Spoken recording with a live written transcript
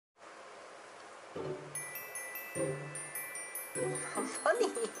선이.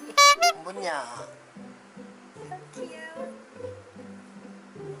 뭐냐? 귀여워.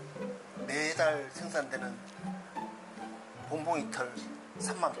 매달 생산되는 봉봉이털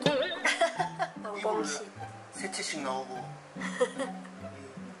 3만 톤. 봉봉씨. 세 채씩 나오고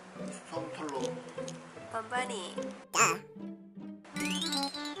솜털로 반반이.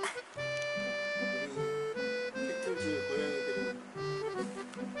 캐틀즈 고양이들은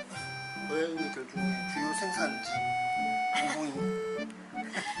고양이들 중에 주요 생산지 봉봉이.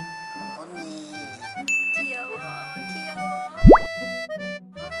 언니 귀여워. 귀여워.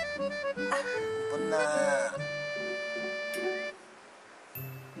 못나.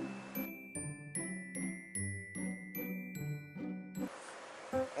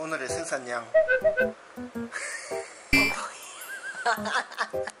 오늘의 생산량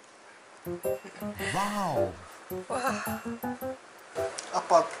와우.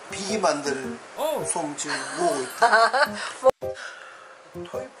 아빠 비기 만들 솜 지금 모으고 있다.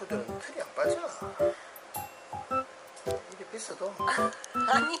 토이푸들은 털이 안 빠져. 이게 비싸도.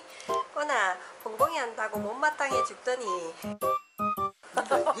 아니 꼬나 봉봉이 한다고 못마땅해 죽더니.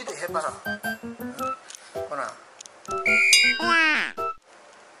 니도 해봐라. 꼬나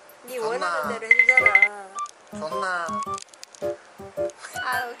니 원하는 대로 해주잖아. 좋나?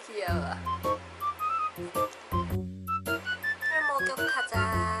 아우 귀여워. 목욕하자.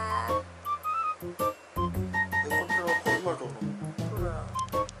 이거 들어가 거짓말 줘. 그래.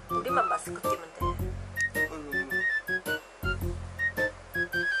 우리만 마스크 끼면 돼.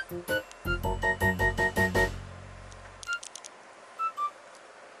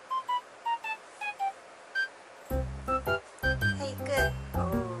 헤이 끝.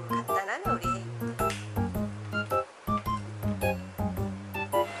 간단하네 우리 헤이.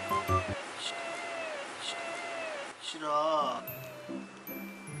 싫어.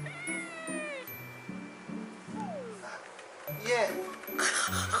 예.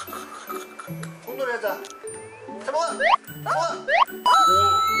 공놀이 하자. 잡아. 잡아.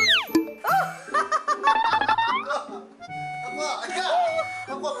 아빠, 야,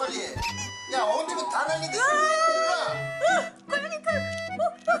 아빠 빨리. 야, 언제부터 다 날리게? 고양이들.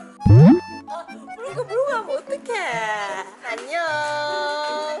 이거 물고 가면 어떡해. 안녕.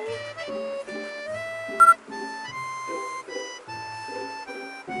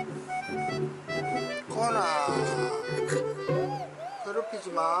 거나 괴롭히지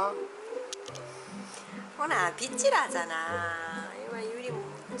마. 꼬나 빗질하잖아. 이거 유리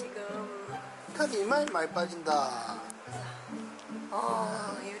지금. 털이 이마에 많이 빠진다.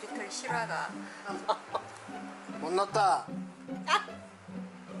 유리털 실화가. 못 났다. 아!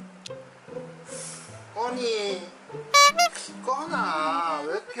 꺼니. 꺼나.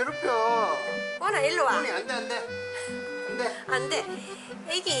 왜 괴롭혀? 꼬나 일로 와. 꺼니 안돼 안돼 안돼. 안 돼.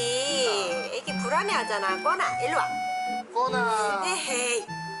 애기 불안해하잖아. 꼬나 일로 와. 꺼나. 에헤이.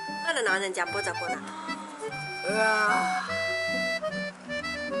 하나 나왔는지 안 보자 꼬나. 우와.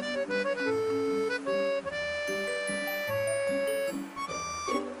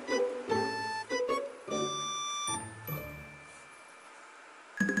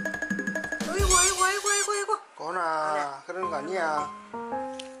 아이고. 꺼나. 그런 거 아니야.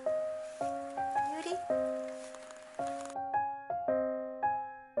 유리.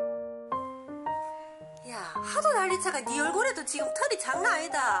 야, 하도 난리차가 네 얼굴에도 지금 털이 장난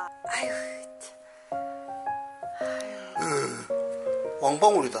아니다. 아유, 참.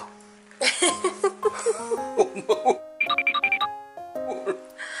 왕방울이다.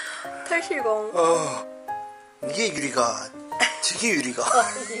 털실공. 이게 유리가, 저게 유리가.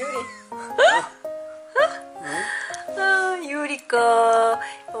 유리. 유리 거,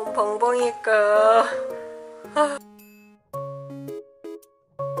 봉봉이 거.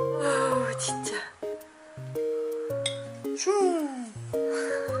 아우, 진짜. 슝.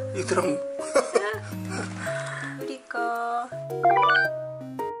 이들은 유리 거.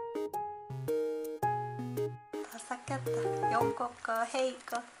 다 섞였다. 요거 거, 헤이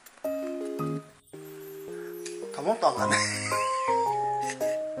거. 다목도 안 가네.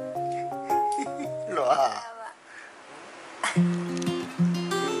 일로 와.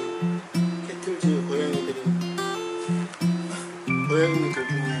 캐틀즈 고양이들은 고양이들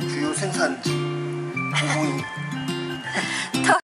중에 주요 생산지 봉봉이